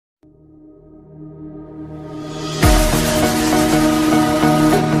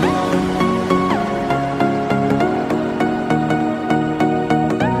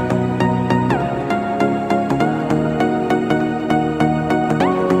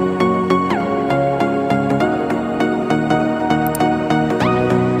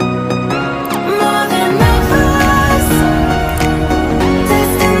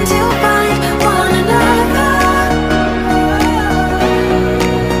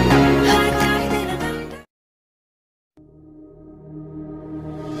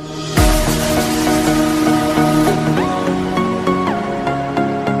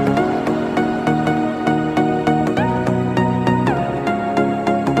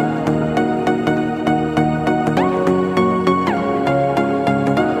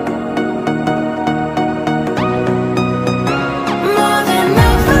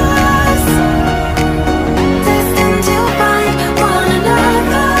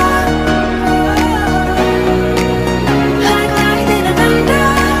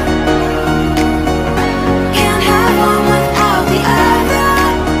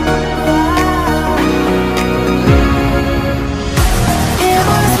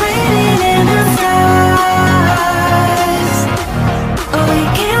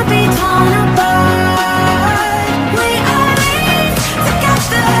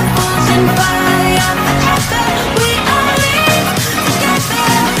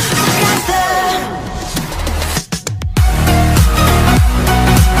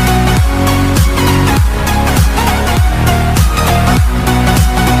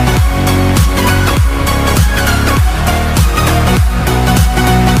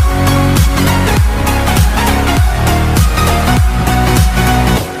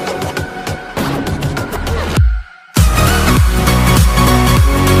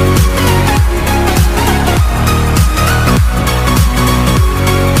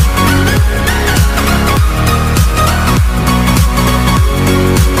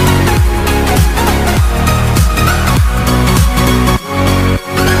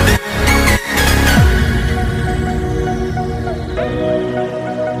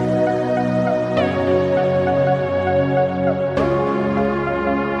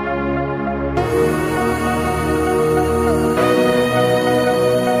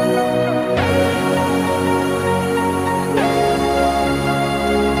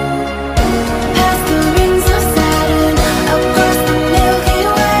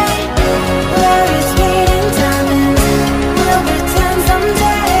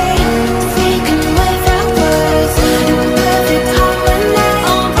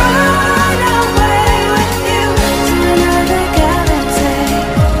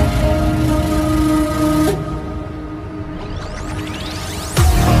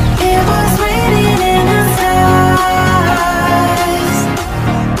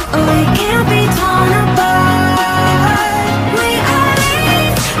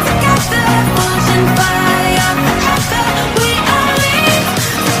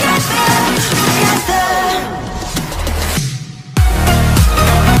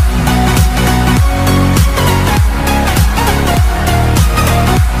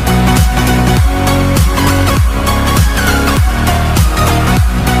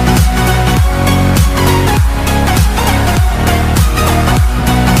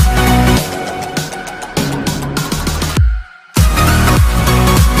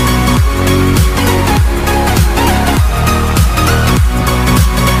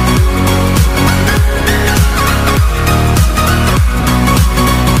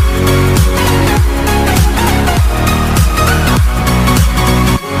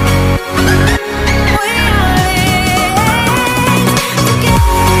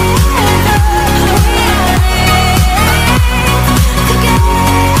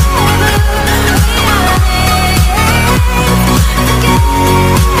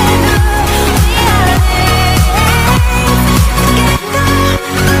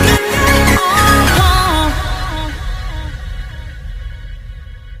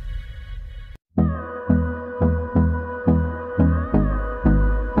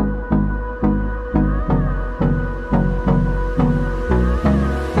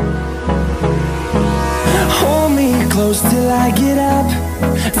close till I get up.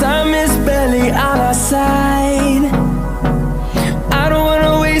 Time is barely on our side. I don't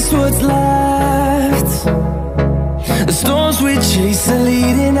wanna waste what's left. The storms we chase are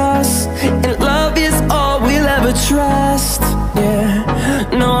leading us, and love is all we'll ever trust. Yeah,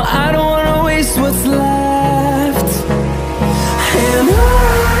 no, I don't wanna waste what's left. And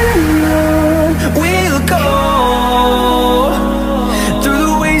on we'll go, through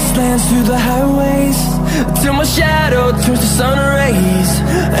the wastelands, through the highways, till my shadow turns to sun rays.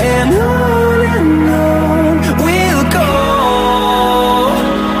 And on we'll go,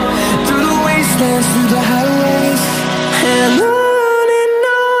 through the wastelands, through the highways, and on we'll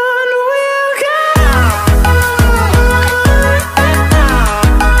go.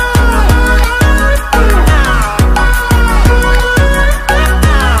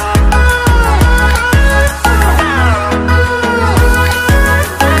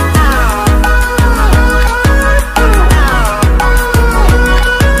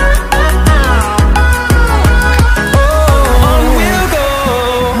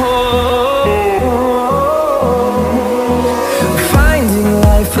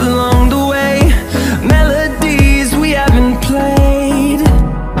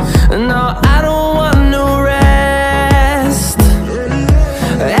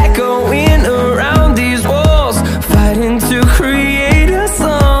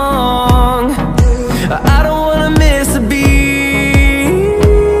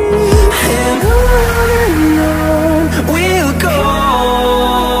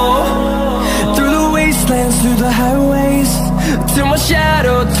 Through the highways, till my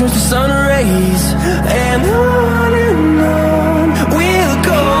shadow turns to sun rays. And on we'll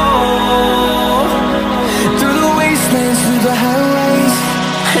go, through the wastelands, through the highways,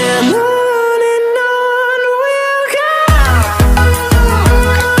 and on we'll go.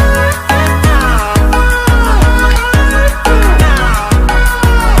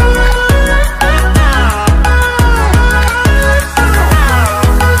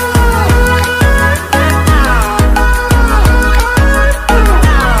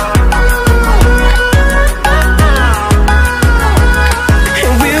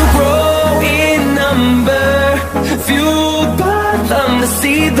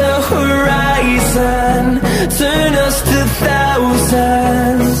 See the horizon, turn us to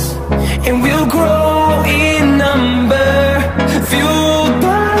thousands, and we'll grow in number, fueled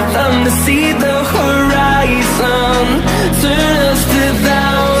by them to see the horizon, turn